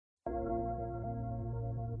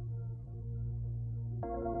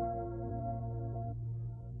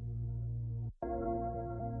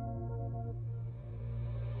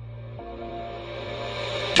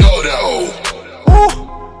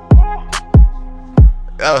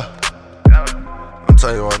Yeah, I'm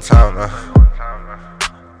telling you one time, man.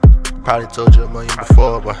 Probably told you a million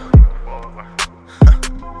before, but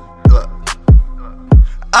look.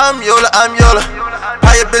 I'm Yola.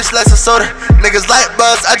 Buy your bitch like some soda. Niggas like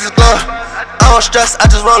buzz, I just glow. I don't stress, I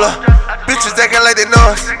just roll up. Bitches acting like they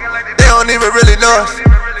know us. They don't even really know us.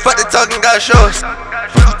 Fuck they talking, gotta show us.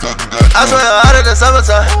 I swear harder than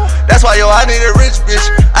summertime. That's why, I need a rich bitch.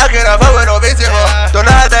 I cannot fuck with no bitch hoe. Don't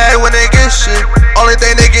know how to act when they get shit. Only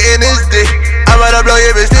thing they gettin' is dick. I might blow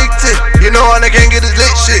your bitch dick tip. You know when they can't get his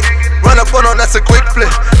lit shit. Run up on them, that's a quick flip.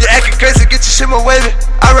 You acting crazy, get your shit more wavy.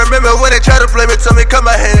 I remember when they tried to play me, told me cut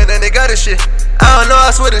my hand and then they got this shit. I don't know, I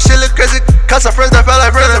swear this shit look crazy. Cause some friends that felt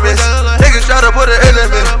like frenemies. Niggas try to put an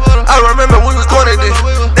enemy. I remember we was 20 deep.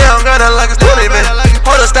 They don't got nothing like it's 20, man.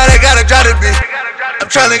 Hold the static, gotta drop the beat. I'm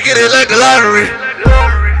tryna get it like the lottery.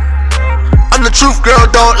 I'm the truth, girl,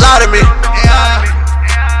 don't lie to me.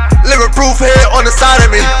 Living proof head on the side of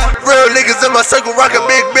me. Real niggas in my circle rockin'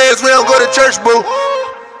 big bands, we don't go to church, boo.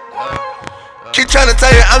 Keep tryna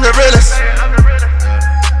tell you I'm the realest.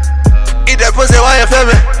 Eat that pussy while you feel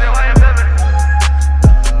me.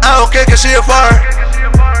 I don't care cause she a foreign.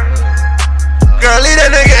 Girl, leave that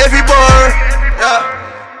nigga if he bored. Yeah.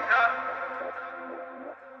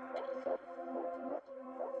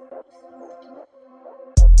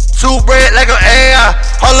 Two bread like an AI,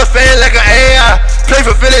 Hall of Fame like an AI, play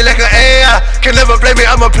for Philly like an AI, can never play me,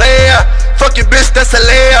 I'm a player. Fuck your bitch, that's a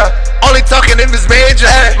layer. Only talking if it's major,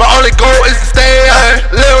 my only goal is to stay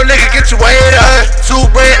up. Little nigga, get your weight up. Two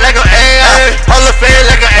bread like an AI, Hall of Fame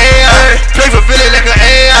like an AI, play for Philly like an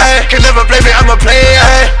AI, can never play me, I'm a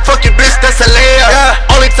player. Fuck your bitch, that's a layer.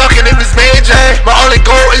 Only talking if it's major, my only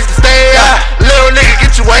goal is to stay up. Little nigga,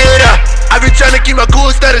 get your weight up. I be tryna keep my cool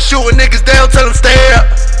instead of shooting niggas down, tell them stay up.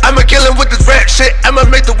 I'ma kill him with this rap shit, I'ma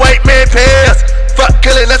make the white man pay us. Fuck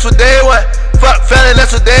killing, that's what they want. Fuck felon,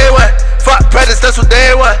 that's what they want. Fuck predators, that's what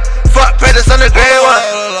they want. Fuck predators on the gray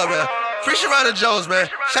one. Free shit around the Jones, man.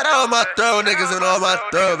 Shout out all my thorough niggas and all my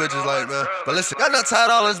thorough bitches, like, man. But listen, y'all not tired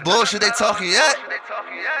of all this bullshit they talking yet?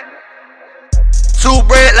 Two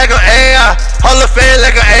bread like an AI, Hall of Fame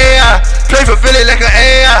like an AI, play for Philly like an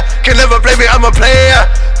AI, can never play me, I'm a player.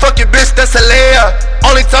 Fuck your bitch, that's a layer.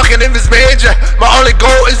 Only talking if it's major, my only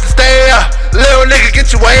goal is to stay up. Little nigga,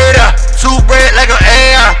 get your weight up. Two bread like an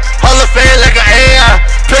AI, Hall of Fame like an AI,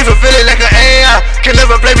 play for Philly like an AI, can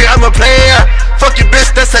never play me, I'm a player. Fuck your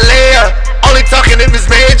bitch, that's a layer. Only talking if it's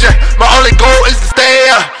major, my only goal is to stay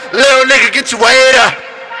up. Little nigga, get your weight up.